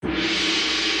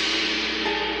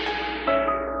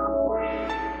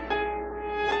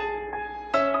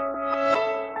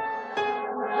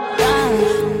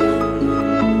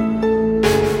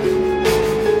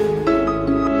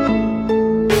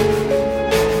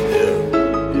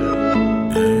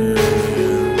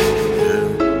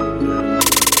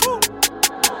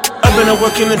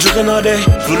working and drinking all day.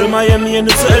 Flew to Miami and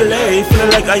to LA,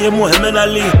 feeling like I am Muhammad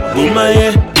Ali. Boom my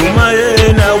head,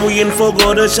 now we in for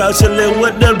gold, shout chillin'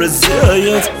 with the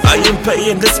Brazilians. I am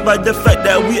paying despite the fact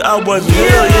that we are worth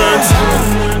millions.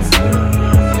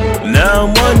 Now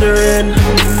I'm wondering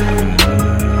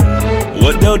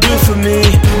what they'll do for me.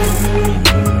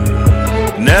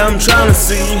 Now I'm trying to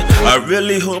see. I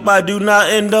really hope I do not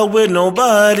end up with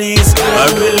nobodies. I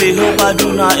really hope I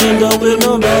do not end up with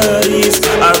nobodies.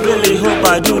 I really hope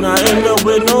I do not end up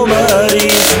with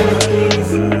nobodies.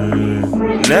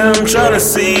 Now I'm trying to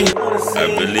see. I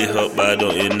really hope I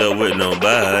don't end up with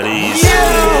nobodies.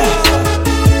 Yeah.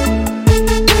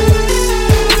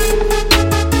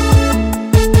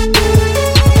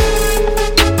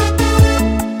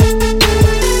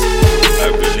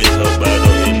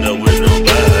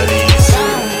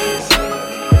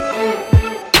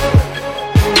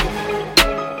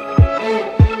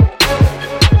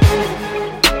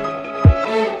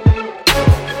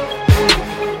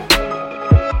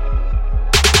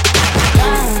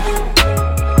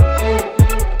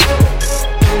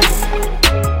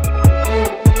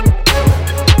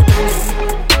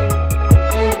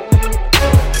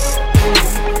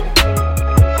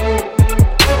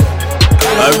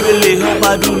 I really hope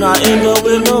I do not end up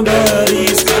with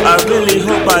nobodies. I really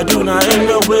hope I do not end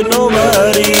up with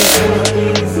nobodies.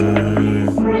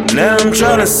 Now I'm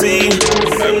trying to see.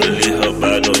 I really hope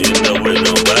I don't end up with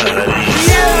nobodies.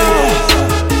 Yeah.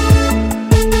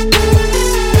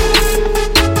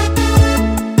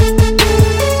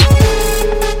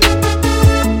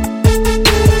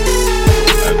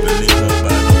 I really hope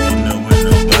I don't end up with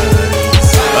nobodies.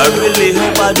 I really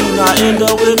hope I do not end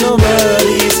up with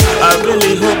nobodies. I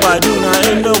really hope I do not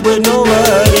end up with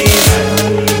nobodies.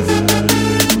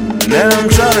 Now I'm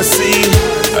trying to see.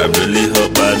 I really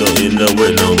hope I don't end up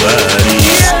with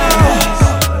nobodies. Yeah.